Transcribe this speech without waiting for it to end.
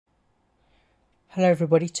Hello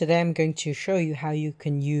everybody, today I'm going to show you how you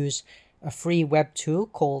can use a free web tool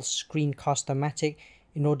called screencast-o-matic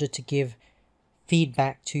in order to give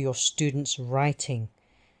feedback to your students' writing.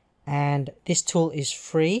 And this tool is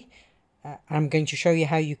free. I'm going to show you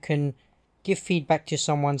how you can give feedback to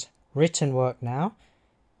someone's written work now.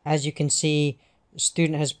 As you can see, the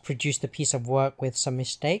student has produced a piece of work with some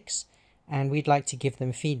mistakes and we'd like to give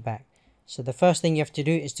them feedback. So the first thing you have to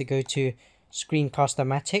do is to go to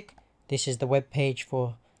screencast-o-matic. This is the web page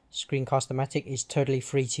for screencast-o-matic. It's totally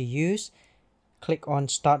free to use. Click on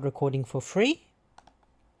Start Recording for free.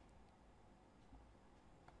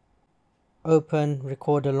 Open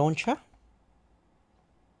Recorder Launcher.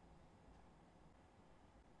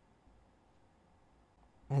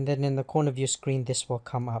 And then in the corner of your screen, this will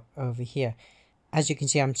come up over here. As you can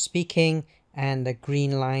see, I'm speaking and the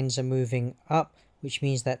green lines are moving up, which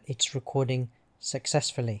means that it's recording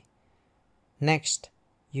successfully. Next,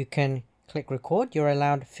 you can click record. You're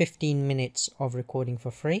allowed 15 minutes of recording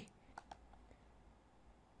for free.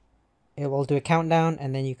 It will do a countdown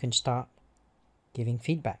and then you can start giving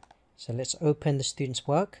feedback. So let's open the student's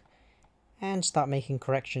work and start making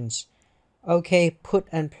corrections. Okay, put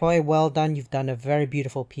and ploy, well done. You've done a very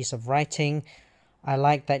beautiful piece of writing. I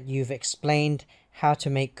like that you've explained how to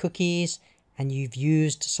make cookies and you've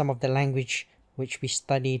used some of the language which we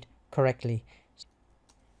studied correctly.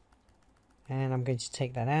 And I'm going to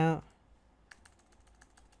take that out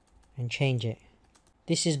and change it.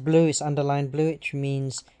 This is blue, it's underlined blue, which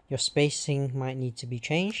means your spacing might need to be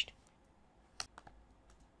changed.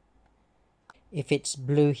 If it's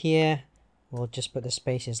blue here, we'll just put the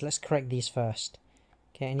spaces. Let's correct these first.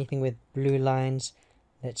 Okay, anything with blue lines,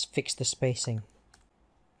 let's fix the spacing.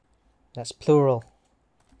 That's plural.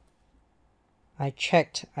 I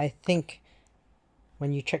checked, I think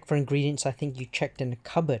when you check for ingredients, I think you checked in the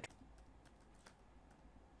cupboard.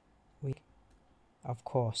 Of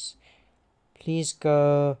course. Please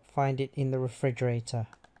go find it in the refrigerator.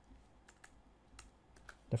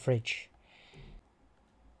 The fridge.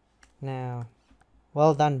 Now,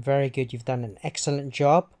 well done, very good. You've done an excellent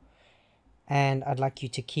job. And I'd like you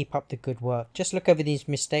to keep up the good work. Just look over these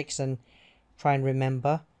mistakes and try and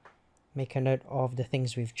remember. Make a note of the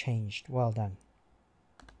things we've changed. Well done.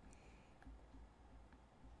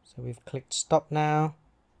 So we've clicked stop now.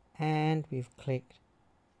 And we've clicked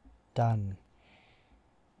done.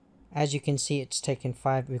 As you can see, it's taken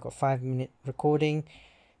we've got 5-minute recording.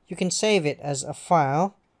 You can save it as a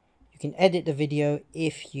file. You can edit the video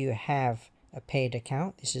if you have a paid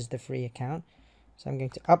account. This is the free account. So I'm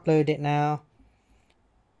going to upload it now.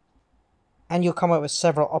 And you'll come up with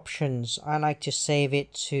several options. I like to save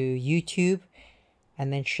it to YouTube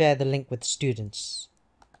and then share the link with students.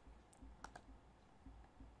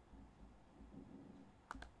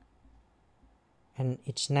 And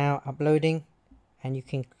it's now uploading. And you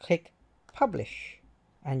can click publish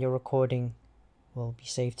and your recording will be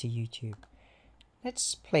saved to YouTube.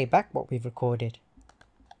 Let's play back what we've recorded.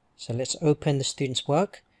 So let's open the student's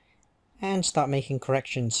work and start making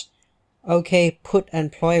corrections. Okay, put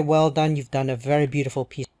and ploy, well done. You've done a very beautiful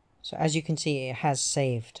piece. So as you can see, it has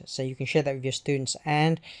saved. So you can share that with your students,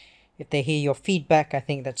 and if they hear your feedback, I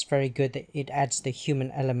think that's very good. It adds the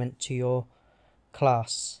human element to your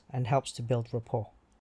class and helps to build rapport.